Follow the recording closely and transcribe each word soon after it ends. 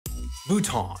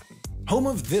Bhutan, home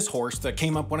of this horse that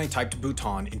came up when I typed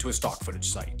Bhutan into a stock footage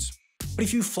site. But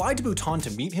if you fly to Bhutan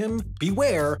to meet him,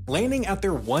 beware, landing at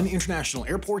their one international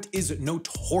airport is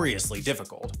notoriously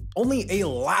difficult. Only a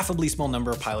laughably small number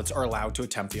of pilots are allowed to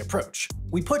attempt the approach.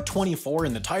 We put 24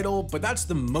 in the title, but that's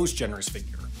the most generous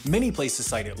figure. Many places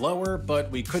cite it lower,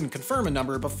 but we couldn't confirm a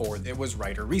number before it was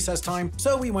right or recess time,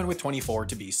 so we went with 24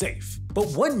 to be safe. But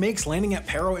what makes landing at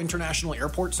Paro International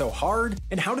Airport so hard,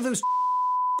 and how do those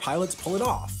pilots pull it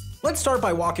off? Let's start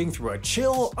by walking through a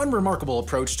chill, unremarkable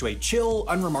approach to a chill,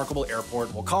 unremarkable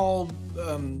airport we'll call,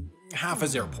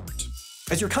 Hafez Airport.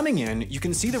 As you're coming in, you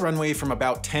can see the runway from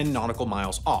about 10 nautical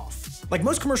miles off. Like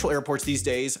most commercial airports these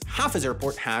days, Hafez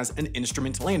Airport has an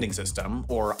instrument landing system,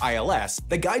 or ILS,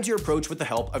 that guides your approach with the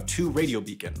help of two radio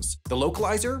beacons. The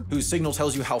localizer, whose signal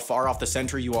tells you how far off the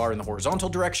center you are in the horizontal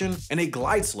direction, and a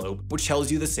glide slope, which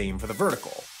tells you the same for the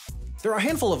vertical. There are a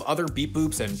handful of other beep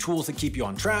boops and tools that keep you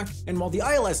on track, and while the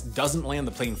ILS doesn't land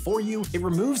the plane for you, it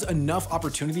removes enough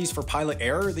opportunities for pilot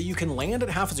error that you can land at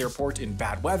Hafez Airport in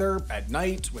bad weather, at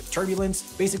night, with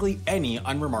turbulence, basically any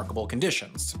unremarkable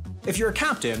conditions. If you're a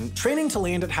captain, training to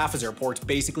land at Hafez Airport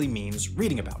basically means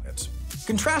reading about it.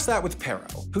 Contrast that with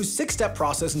Paro, whose 6-step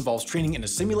process involves training in a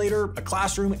simulator, a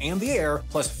classroom, and the air,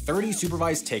 plus 30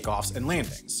 supervised takeoffs and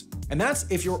landings. And that's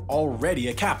if you're already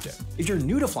a captain. If you're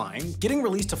new to flying, getting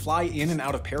released to fly in and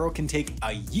out of Paro can take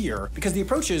a year, because the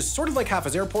approach is sort of like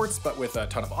Hafez Airports, but with a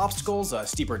ton of obstacles, a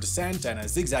steeper descent, and a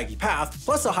zigzaggy path,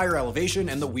 plus a higher elevation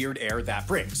and the weird air that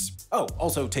brings. Oh,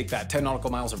 also take that 10 nautical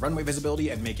miles of runway visibility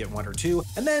and make it 1 or 2,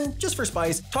 and then, just for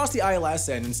spice, toss the ILS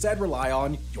and instead rely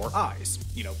on your eyes.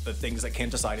 You know, the things that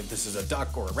can't decide if this is a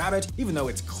duck or a rabbit, even though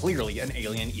it's clearly an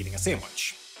alien eating a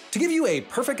sandwich. To give you a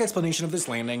perfect explanation of this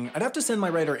landing, I'd have to send my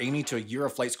writer Amy to a year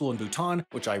of flight school in Bhutan,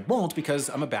 which I won't because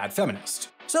I'm a bad feminist.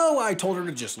 So I told her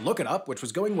to just look it up, which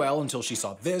was going well until she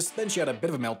saw this, then she had a bit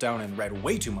of a meltdown and read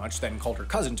way too much, then called her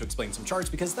cousin to explain some charts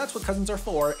because that's what cousins are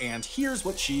for, and here's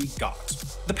what she got.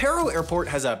 The Paro airport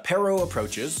has a Paro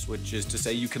approaches, which is to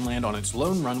say you can land on its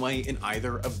lone runway in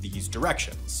either of these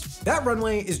directions. That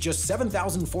runway is just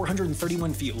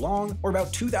 7,431 feet long, or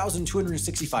about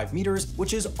 2,265 meters,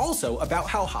 which is also about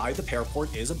how high the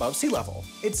Paroport is above sea level.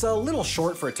 It's a little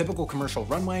short for a typical commercial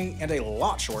runway, and a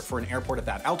lot short for an airport at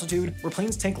that altitude, where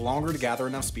planes take longer to gather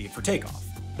enough speed for takeoff.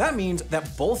 That means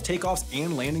that both takeoffs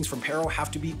and landings from Paro have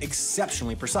to be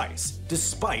exceptionally precise,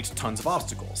 despite tons of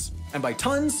obstacles. And by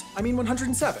tons, I mean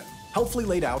 107, helpfully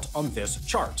laid out on this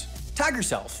chart. Tag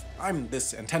yourself, I'm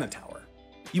this antenna tower.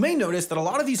 You may notice that a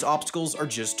lot of these obstacles are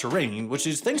just terrain, which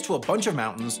is thanks to a bunch of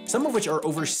mountains, some of which are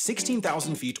over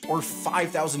 16,000 feet or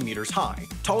 5,000 meters high,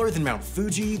 taller than Mount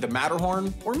Fuji, the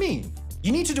Matterhorn, or me.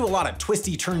 You need to do a lot of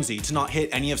twisty-turnsy to not hit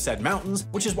any of said mountains,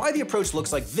 which is why the approach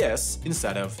looks like this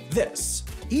instead of this.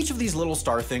 Each of these little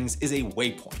star things is a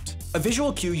waypoint, a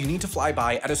visual cue you need to fly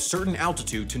by at a certain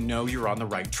altitude to know you're on the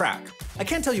right track. I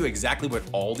can't tell you exactly what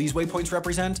all these waypoints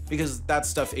represent, because that's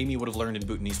stuff Amy would have learned in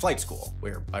Bhutanese flight school,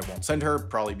 where I won't send her,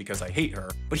 probably because I hate her,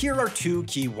 but here are two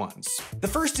key ones. The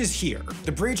first is here,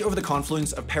 the bridge over the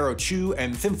confluence of Paro Chu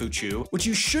and Thimphu Chu, which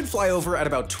you should fly over at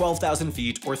about 12,000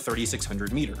 feet or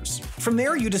 3,600 meters. From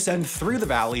there, you descend through the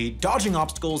valley, dodging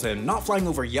obstacles and not flying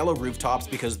over yellow rooftops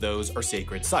because those are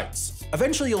sacred sites.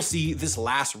 Eventually, you'll see this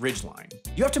last ridgeline.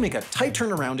 You have to make a tight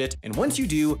turn around it, and once you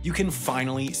do, you can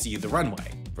finally see the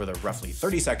runway, for the roughly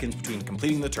 30 seconds between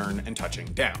completing the turn and touching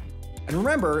down. And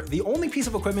remember, the only piece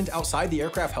of equipment outside the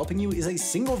aircraft helping you is a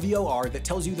single VOR that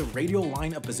tells you the radial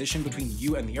line of position between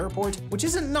you and the airport, which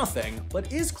isn't nothing,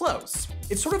 but is close.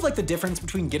 It's sort of like the difference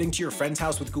between getting to your friend's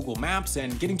house with Google Maps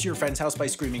and getting to your friend's house by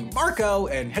screaming Marco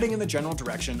and heading in the general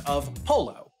direction of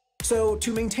Polo. So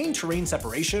to maintain terrain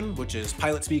separation, which is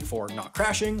pilot speak for not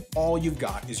crashing, all you've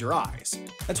got is your eyes.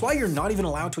 That's why you're not even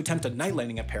allowed to attempt a night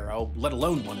landing at Paro, let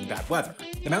alone one in bad weather.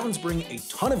 The mountains bring a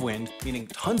ton of wind, meaning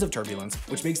tons of turbulence,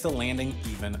 which makes the landing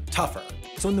even tougher.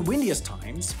 So in the windiest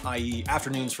times, i.e.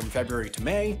 afternoons from February to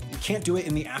May, you can't do it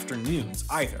in the afternoons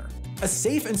either. A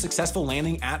safe and successful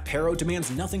landing at Paro demands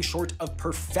nothing short of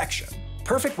perfection.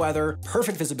 Perfect weather,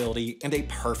 perfect visibility, and a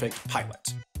perfect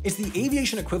pilot. It's the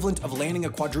aviation equivalent of landing a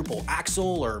quadruple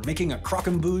axel, or making a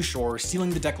croquembouche, or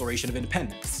sealing the Declaration of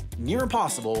Independence. Near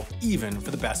impossible, even for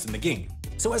the best in the game.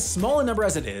 So as small a number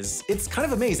as it is, it's kind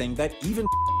of amazing that even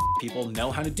people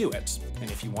know how to do it. And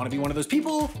if you want to be one of those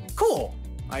people, cool,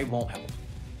 I won't help.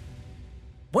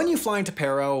 When you fly into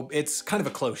Paro, it's kind of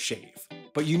a close shave.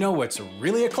 But you know what's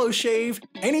really a close shave?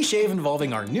 Any shave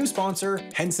involving our new sponsor,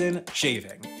 Henson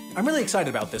Shaving. I'm really excited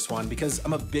about this one because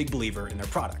I'm a big believer in their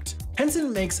product.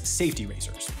 Henson makes safety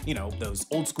razors, you know, those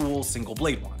old school single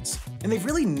blade ones. And they've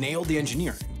really nailed the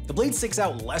engineering. The blade sticks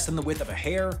out less than the width of a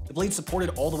hair, the blade's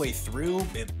supported all the way through,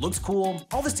 it looks cool,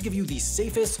 all this to give you the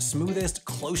safest, smoothest,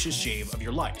 closest shave of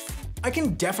your life. I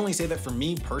can definitely say that for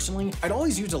me personally, I'd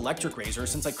always use electric razors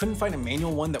since I couldn't find a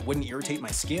manual one that wouldn't irritate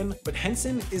my skin, but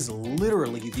Henson is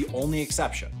literally the only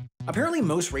exception. Apparently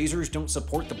most razors don't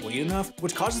support the blade enough,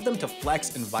 which causes them to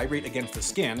flex and vibrate against the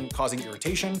skin, causing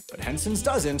irritation, but Henson's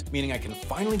doesn't, meaning I can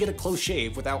finally get a close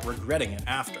shave without regretting it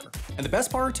after. And the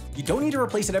best part? You don't need to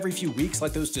replace it every few weeks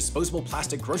like those disposable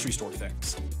plastic grocery store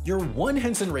things. Your one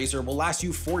Henson razor will last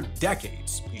you for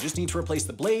decades. You just need to replace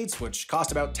the blades, which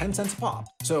cost about 10 cents a pop.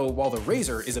 So while the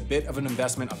razor is a bit of an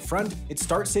investment up front, it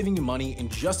starts saving you money in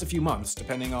just a few months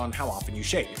depending on how often you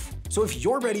shave. So if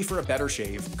you're ready for a better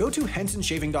shave, go to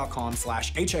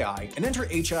hensonshaving.com/HAI and enter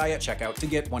HAI at checkout to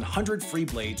get 100 free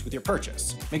blades with your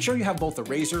purchase. Make sure you have both the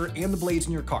razor and the blades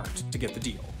in your cart to get the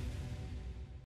deal.